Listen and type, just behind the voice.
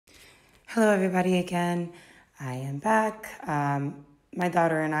Hello, everybody, again. I am back. My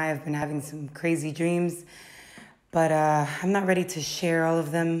daughter and I have been having some crazy dreams, but I'm not ready to share all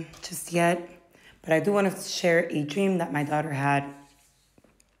of them just yet. But I do want to share a dream that my daughter had.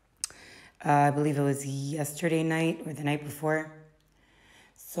 I believe it was yesterday night or the night before.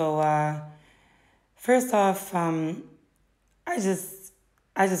 So, first off, I just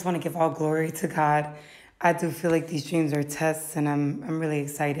want to give all glory to God. I do feel like these dreams are tests, and I'm really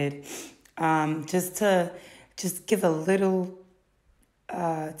excited. Just give a little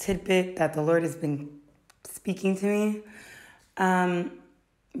tidbit that the Lord has been speaking to me.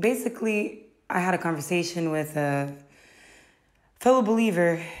 Basically, I had a conversation with a fellow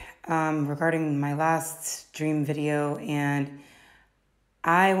believer regarding my last dream video, and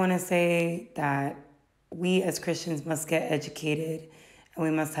I want to say that we as Christians must get educated and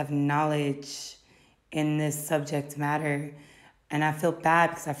we must have knowledge in this subject matter. And I feel bad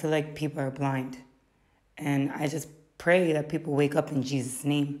because I feel like people are blind. And I just pray that people wake up in Jesus'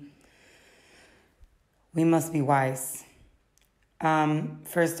 name. We must be wise.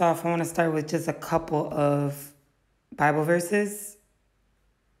 First off, I want to start with just a couple of Bible verses,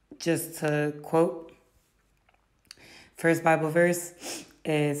 just to quote. First Bible verse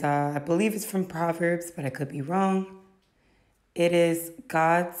is, I believe it's from Proverbs, but I could be wrong. It is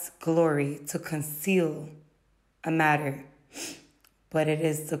God's glory to conceal a matter, but it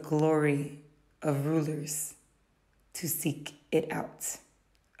is the glory of rulers to seek it out.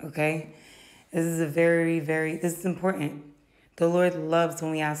 Okay? This is important. The Lord loves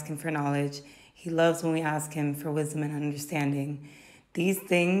when we ask Him for knowledge. He loves when we ask Him for wisdom and understanding. These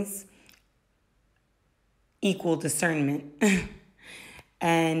things equal discernment.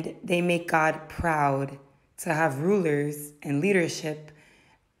 And they make God proud to have rulers and leadership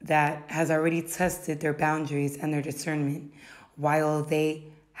that has already tested their boundaries and their discernment while they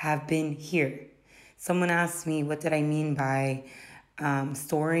have been here. Someone asked me, what did I mean by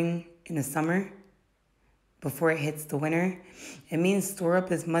storing in the summer before it hits the winter? It means store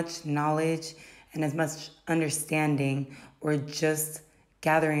up as much knowledge and as much understanding, or just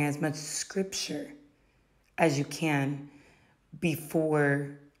gathering as much scripture as you can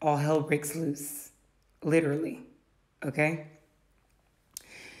before all hell breaks loose, literally, okay?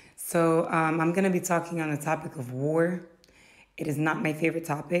 So I'm going to be talking on the topic of war. It is not my favorite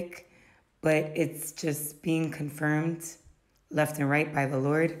topic, but it's just being confirmed left and right by the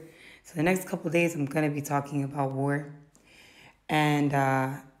Lord. So the next couple of days, I'm going to be talking about war and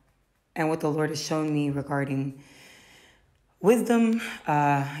what the Lord has shown me regarding wisdom.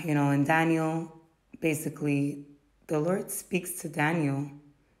 In Daniel, basically, the Lord speaks to Daniel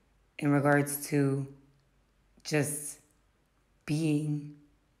in regards to just being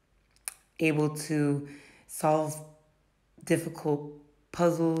able to solve difficult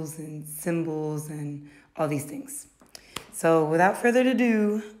puzzles and symbols and all these things. So without further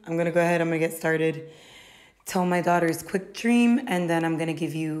ado, I'm going to go ahead. I'm going to get started. Tell my daughter's quick dream, and then I'm going to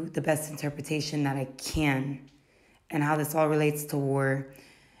give you the best interpretation that I can and how this all relates to war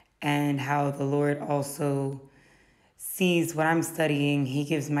and how the Lord also sees what I'm studying. He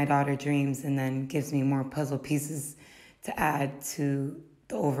gives my daughter dreams and then gives me more puzzle pieces to add to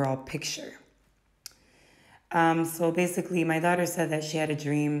the overall picture. So basically, my daughter said that she had a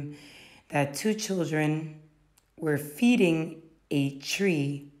dream that two children were feeding a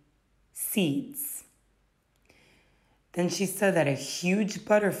tree seeds. Then she said that a huge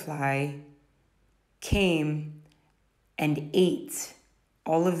butterfly came and ate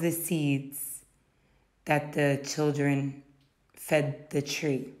all of the seeds that the children fed the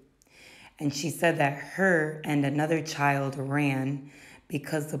tree. And she said that her and another child ran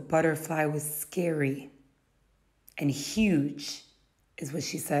because the butterfly was scary and huge, is what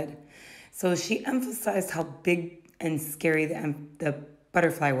she said. So she emphasized how big and scary the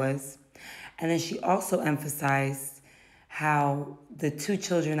butterfly was. And then she also emphasized how the two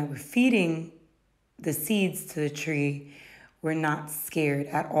children that were feeding the seeds to the tree were not scared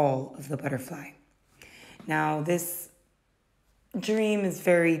at all of the butterfly. Now, this dream is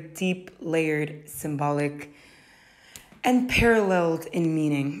very deep, layered, symbolic, and paralleled in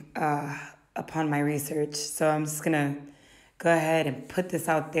meaning upon my research. So I'm just going to go ahead and put this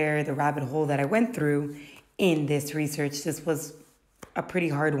out there, the rabbit hole that I went through in this research. This was a pretty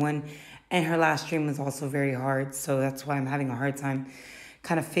hard one, and her last dream was also very hard, so that's why I'm having a hard time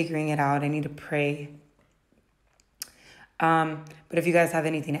kind of figuring it out. I need to pray. But if you guys have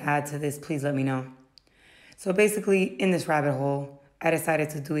anything to add to this, please let me know. So basically, in this rabbit hole, I decided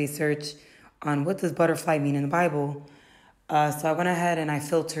to do a search on what does butterfly mean in the Bible. So I went ahead and I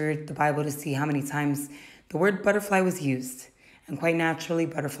filtered the Bible to see how many times the word butterfly was used. And quite naturally,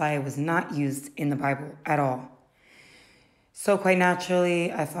 butterfly was not used in the Bible at all. So quite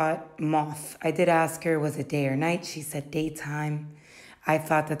naturally, I thought moth. I did ask her, was it day or night? She said daytime. I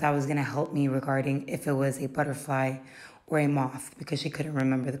thought that was going to help me regarding if it was a butterfly or a moth, because she couldn't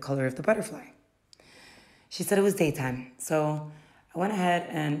remember the color of the butterfly. She said it was daytime. So I went ahead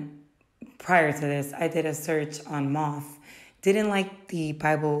and prior to this, I did a search on moth. Didn't like the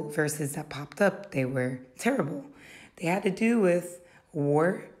Bible verses that popped up. They were terrible. They had to do with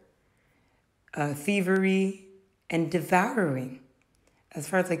war, thievery, and devouring, as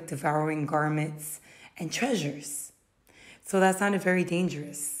far as like devouring garments and treasures. So that sounded very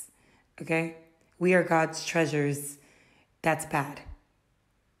dangerous, okay? We are God's treasures. That's bad.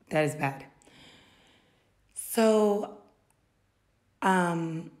 That is bad. So I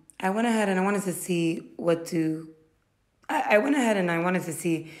went ahead and I wanted to see what is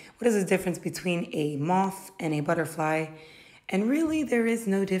the difference between a moth and a butterfly. And really, there is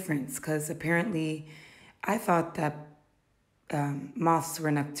no difference, because apparently I thought that moths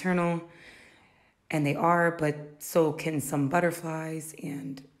were nocturnal, and they are, but so can some butterflies.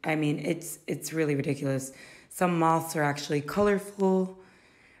 And I mean, it's really ridiculous. Some moths are actually colorful.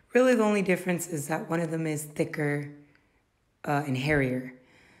 Really, the only difference is that one of them is thicker and hairier.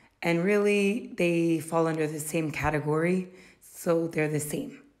 And really, they fall under the same category, so they're the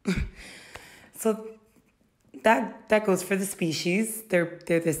same. So that goes for the species. They're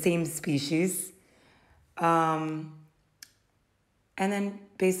the same species. And then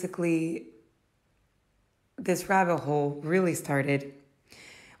basically, this rabbit hole really started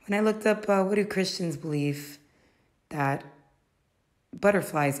when I looked up what do Christians believe that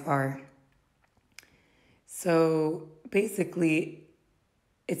butterflies are. So basically,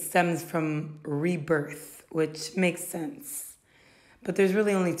 it stems from rebirth, which makes sense. But there's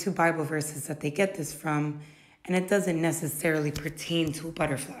really only 2 Bible verses that they get this from, and it doesn't necessarily pertain to a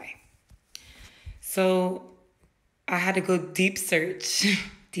butterfly. So I had to go deep search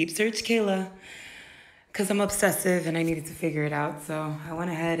Kayla, because I'm obsessive and I needed to figure it out. So I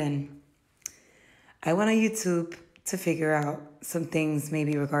went ahead and I went on YouTube to figure out some things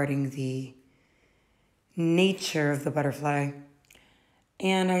maybe regarding the nature of the butterfly.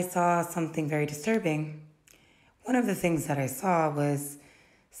 And I saw something very disturbing. One of the things that I saw was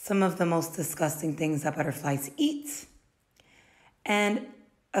some of the most disgusting things that butterflies eat. And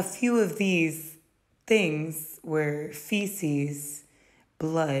a few of these things were feces,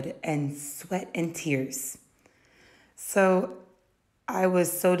 blood, and sweat and tears. So I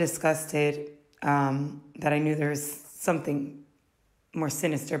was so disgusted that I knew there was something more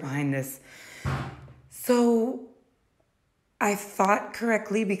sinister behind this. So I thought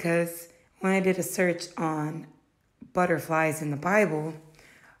correctly, because when I did a search on butterflies in the Bible,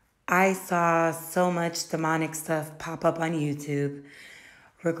 I saw so much demonic stuff pop up on YouTube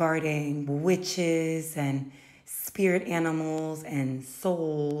regarding witches and spirit animals and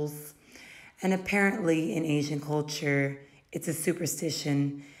souls. And apparently in Asian culture, it's a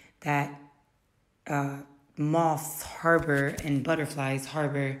superstition that moths harbor and butterflies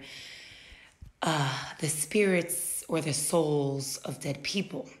harbor the spirits or the souls of dead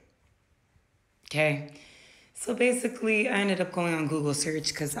people. Okay? So basically, I ended up going on Google search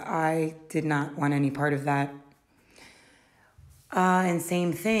because I did not want any part of that. And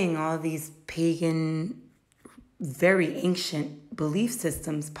same thing, all these pagan, very ancient belief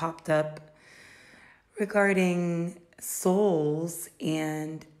systems popped up regarding souls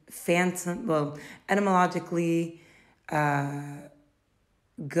and phantom, well, etymologically,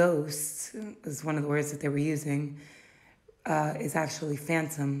 ghosts is one of the words that they were using, is actually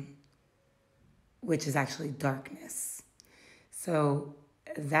phantom, which is actually darkness. So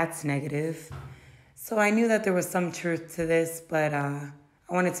that's negative. So I knew that there was some truth to this, but I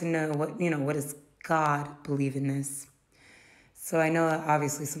wanted to know what does God believe in this? So I know that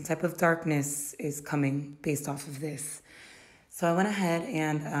obviously some type of darkness is coming based off of this. So I went ahead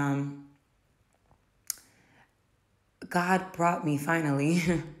and God brought me finally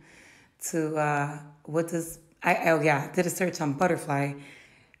to I did a search on butterfly.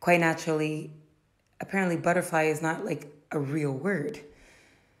 Quite naturally, apparently butterfly is not like a real word.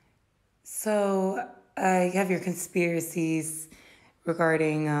 So you have your conspiracies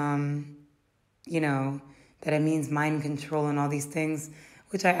regarding, that it means mind control and all these things,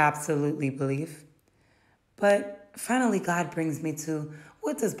 which I absolutely believe. But finally, God brings me to,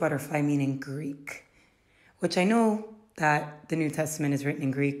 what does butterfly mean in Greek? Which I know that the New Testament is written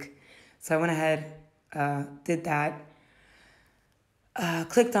in Greek. So I went ahead, did that,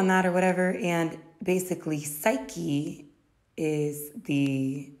 clicked on that or whatever, and basically psyche is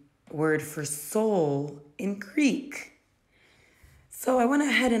the word for soul in Greek. So I went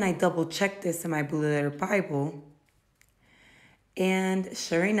ahead and I double checked this in my Blue Letter Bible. And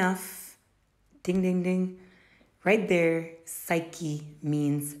sure enough, ding, ding, ding, right there, psyche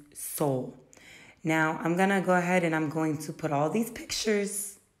means soul. Now I'm going to go ahead and I'm going to put all these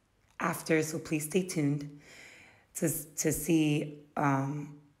pictures after, so please stay tuned to see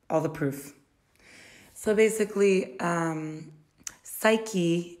all the proof. So basically,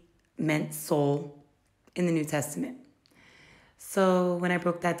 psyche meant soul in the New Testament. So when I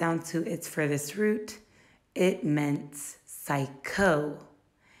broke that down to its furthest root, it meant psycho.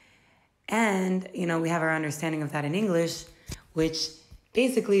 And, we have our understanding of that in English, which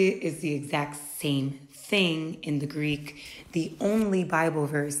basically is the exact same thing in the Greek. The only Bible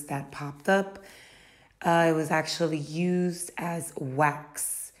verse that popped up, it was actually used as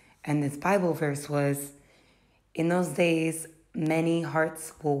wax. And this Bible verse was, in those days, many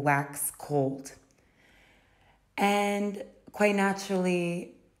hearts will wax cold. And quite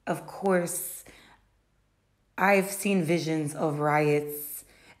naturally, of course, I've seen visions of riots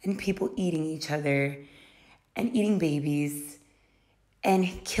and people eating each other and eating babies and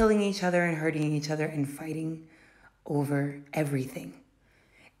killing each other and hurting each other and fighting over everything.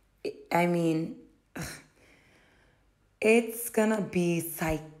 I mean, it's gonna be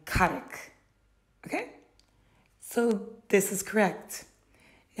psychotic, okay? So this is correct.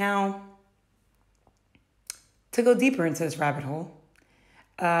 Now, to go deeper into this rabbit hole,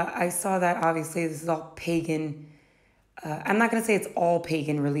 I saw that obviously this is all pagan. I'm not going to say it's all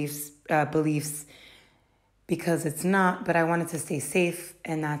pagan beliefs because it's not, but I wanted to stay safe,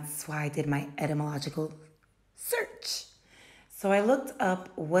 and that's why I did my etymological search. So I looked up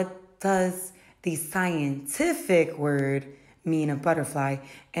what does the scientific word mean of butterfly,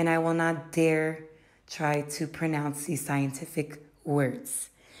 and I will not dare try to pronounce these scientific words.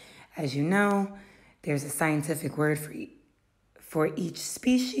 As you know, there's a scientific word for each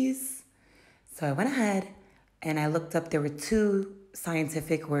species. So I went ahead and I looked up, there were 2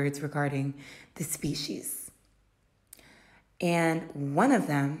 scientific words regarding the species. And one of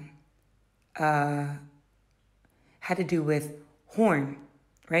them had to do with horn,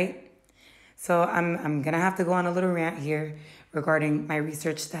 right? So I'm going to have to go on a little rant here regarding my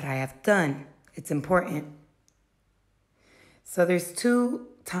research that I have done. It's important. So there's 2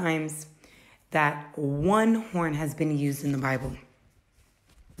 times that one horn has been used in the Bible.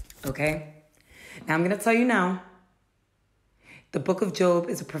 Okay? Now I'm going to tell you now, the book of Job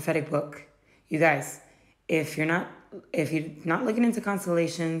is a prophetic book. You guys, if you're not looking into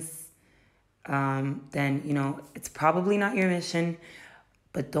constellations, then, it's probably not your mission,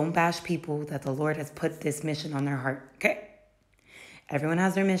 but don't bash people that the Lord has put this mission on their heart, okay? Everyone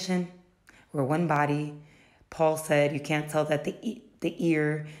has their mission. We're one body. Paul said you can't tell that the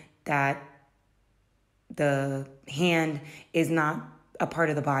ear, that the hand is not a part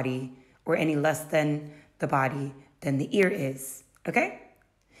of the body or any less than the body than the ear is, okay?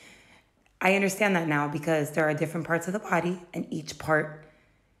 I understand that now because there are different parts of the body and each part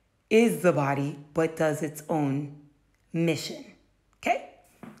is the body but does its own mission, okay?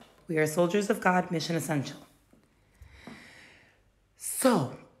 We are soldiers of God, mission essential.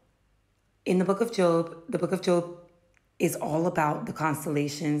 So, in the book of Job is all about the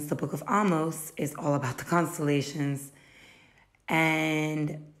constellations. The book of Amos is all about the constellations.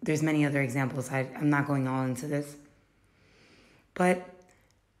 And there's many other examples. I'm not going all into this. But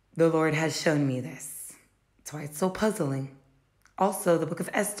the Lord has shown me this. That's why it's so puzzling. Also, the book of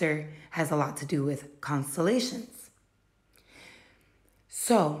Esther has a lot to do with constellations.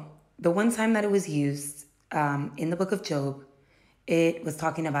 So, the one time that it was used in the book of Job, it was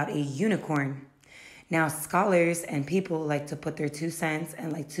talking about a unicorn. Now, scholars and people like to put their 2 cents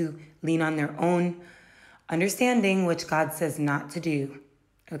and like to lean on their own understanding, which God says not to do.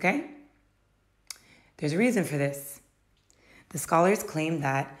 Okay? There's a reason for this. The scholars claim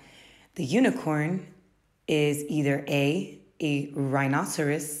that the unicorn is either A, a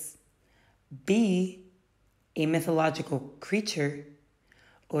rhinoceros, B, a mythological creature,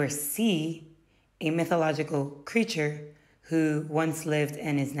 or C, a mythological creature who once lived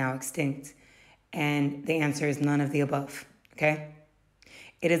and is now extinct. And the answer is none of the above, okay?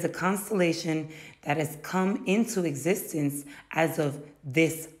 It is a constellation that has come into existence as of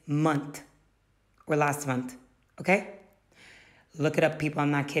this month or last month, okay? Look it up, people,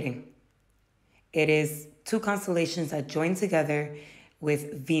 I'm not kidding. It is 2 constellations that join together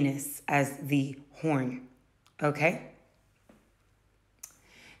with Venus as the horn, okay?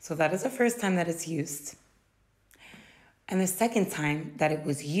 So that is the first time that it's used. And the second time that it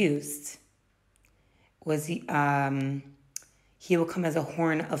was used was he will come as a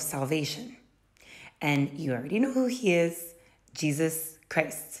horn of salvation. And you already know who he is. Jesus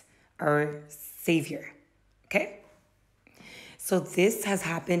Christ, our Savior. Okay? So this has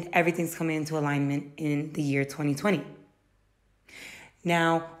happened. Everything's coming into alignment in the year 2020.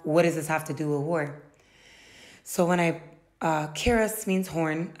 Now, what does this have to do with war? So when Keras means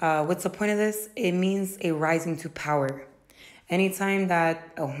horn, what's the point of this? It means a rising to power. Anytime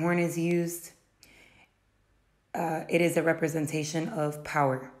that a horn is used, it is a representation of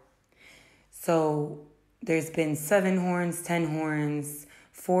power. So there's been 7 horns, 10 horns,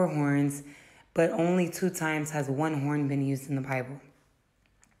 4 horns, but only 2 times has 1 horn been used in the Bible.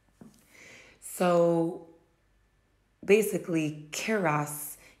 So basically,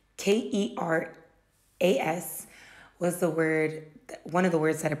 keras, Keras, was one of the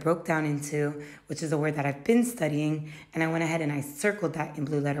words that I broke down into, which is a word that I've been studying, and I went ahead and I circled that in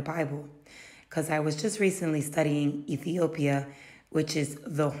Blue Letter Bible, because I was just recently studying Ethiopia, which is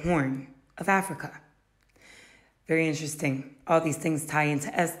the Horn of Africa. Very interesting. All these things tie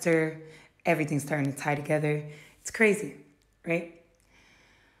into Esther. Everything's starting to tie together. It's crazy, right?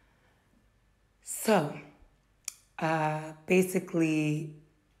 So, basically,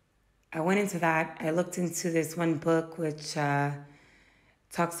 I went into that. I looked into this one book which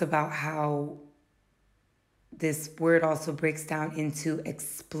talks about how this word also breaks down into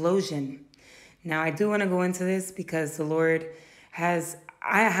explosion. Now, I do want to go into this because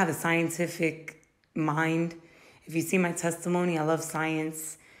I have a scientific mind. If you see my testimony, I love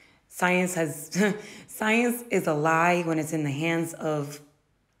science. Science is a lie when it's in the hands of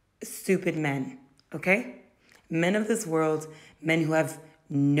stupid men, okay? Men of this world, men who have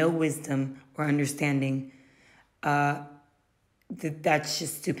no wisdom or understanding, that's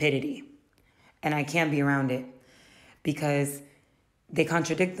just stupidity. And I can't be around it because they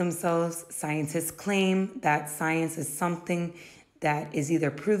contradict themselves. Scientists claim that science is something that is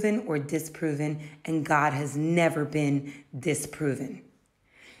either proven or disproven, and God has never been disproven.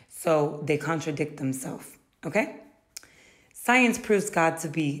 So they contradict themselves, okay? Science proves God to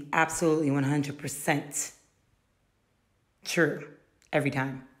be absolutely 100% true every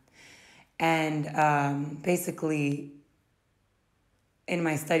time. And basically, in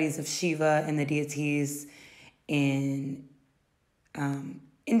my studies of Shiva and the deities in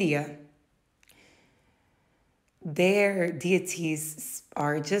India, their deities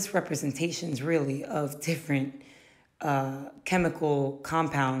are just representations, really, of different chemical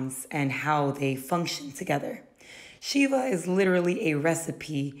compounds and how they function together. Shiva is literally a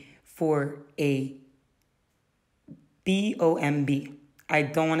recipe for a BOMB. I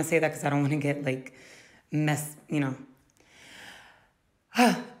don't want to say that because I don't want to get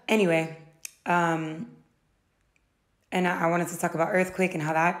Anyway, and I wanted to talk about earthquake and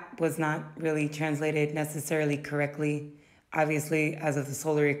how that was not really translated necessarily correctly. Obviously, as of the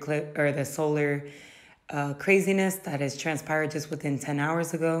solar eclipse or the solar craziness that has transpired just within 10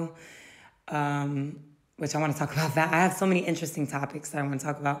 hours ago, which I want to talk about that. I have so many interesting topics that I want to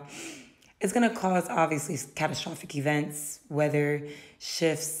talk about. It's going to cause, obviously, catastrophic events, weather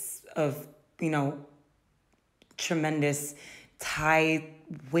shifts of, tremendous tide,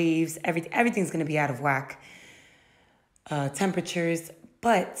 waves, everything's going to be out of whack. Temperatures.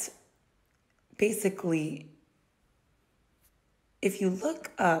 But basically, if you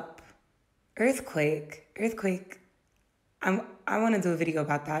look up earthquake, I want to do a video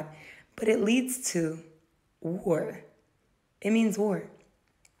about that, but it leads to war. It means war.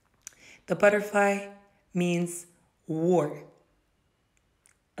 The butterfly means war.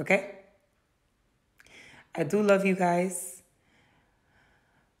 Okay? I do love you guys.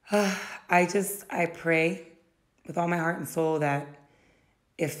 I pray with all my heart and soul that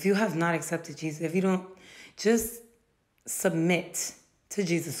if you have not accepted Jesus, if you don't, just submit to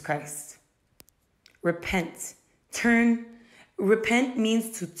Jesus Christ. Repent. Repent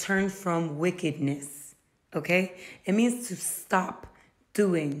means to turn from wickedness, okay? It means to stop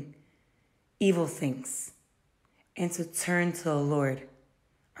doing evil things and to turn to the Lord,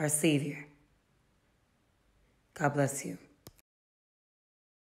 our Savior. God bless you.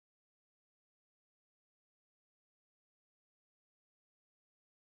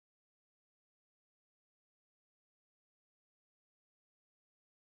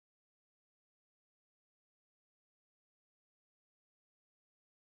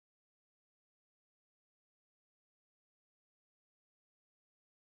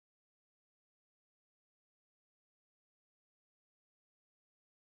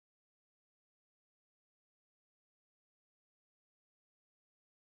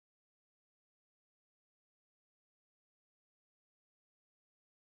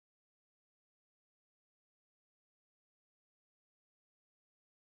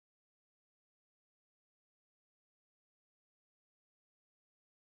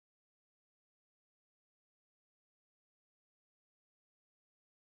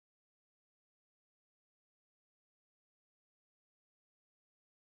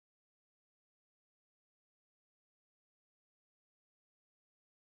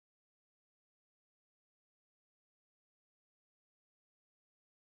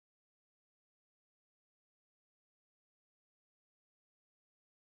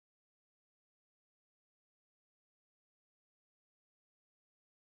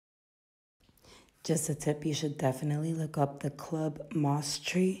 Just a tip, you should definitely look up the club moss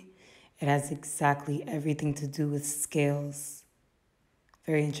tree. It has exactly everything to do with scales.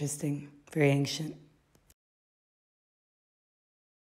 Very interesting, very ancient.